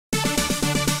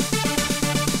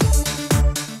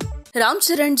Ram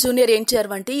Charan junior NTR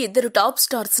వంటి ఇద్దరు top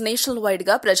stars national wide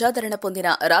గా ప్రజాదరణ పొందిన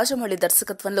రాజమౌళి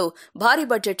దర్శకత్వంలో భారీ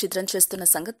బడ్జెట్ చిత్రం చేస్తున్న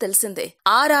సంగతి తెలిసిందే.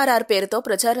 RRR పేరుతో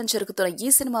ప్రచారం జరుగుతున్న ఈ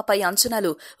సినిమాపై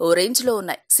అంచనాలు ఓ రేంజ్ లో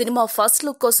ఉన్నాయి. సినిమా ఫస్ట్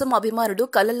లుక్ కోసం అభిమానులు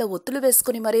కళ్లల్లో ఒత్తులు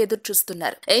వేసుకుని మరీ ఎదురు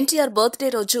చూస్తున్నారు. ఎన్టీఆర్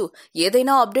బర్త్డే రోజు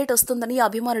ఏదైనా అప్డేట్ వస్తుందని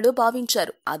అభిమానులు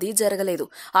భావించారు. అది జరగలేదు.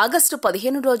 ఆగస్టు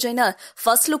 15 రోజైనా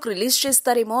ఫస్ట్ లుక్ రిలీజ్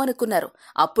చేస్తారేమో అనుకున్నారు.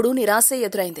 అప్పుడు నిరాశే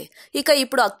ఎదురైంది. ఇక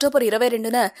ఇప్పుడు అక్టోబర్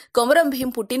 22న కొమరం భీం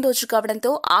పుట్టినరోజు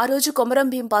కావడంతో ఆ రోజు కొమరం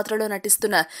భీం పాత్రలో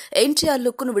నటిస్తున్న ఎన్టీఆర్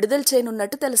లుక్ ను విడుదల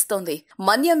చేయనున్నట్టు తెలుస్తోంది.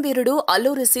 మన్యం వీరుడు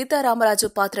అల్లూరి సీతారామరాజు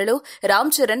పాత్రలో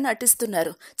రామ్ చరణ్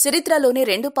నటిస్తున్నారు. చరిత్రలోని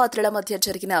రెండు పాత్రల మధ్య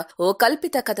జరిగిన ఓ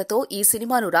కల్పిత కథతో ఈ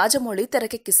సినిమాను రాజమౌళి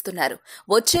తెరకెక్కిస్తున్నారు.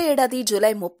 వచ్చే ఏడాది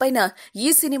జూలై 30న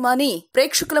ఈ సినిమాని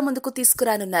ప్రేక్షకుల ముందుకు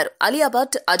తీసుకురానున్నారు. అలియా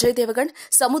భట్, అజయ్ దేవగన్,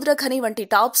 సముద్రఖని వంటి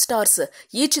టాప్ స్టార్స్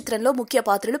ఈ చిత్రంలో ముఖ్య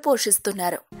పాత్రలు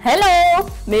పోషిస్తున్నారు. హలో,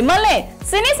 మిమ్మల్ని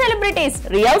సినీ సెలబ్రిటీస్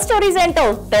రియల్ స్టోరీస్ ఏంటో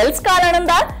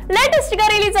తెలుసుకోవాలనుందా? లేటెస్ట్ గా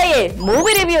రిలీజ్ అయ్యే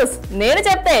మూవీ రివ్యూస్ నేను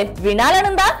చెప్తే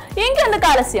వినాలనుందా? ఇంకెందుకు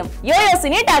ఆలస్యం, యోయో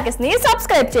సినీ టాకీస్ ని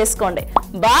సబ్స్క్రైబ్ చేసుకోండి.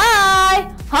 బాయ్.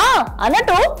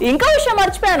 అన్నట్టు ఇంకో విషయం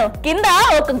మర్చిపోయాను, కింద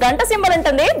ఒక గంట సింబల్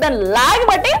ఉంటుంది, దాన్ని లాగి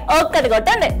బట్టి ఒక్కటి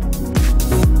కొట్టండి.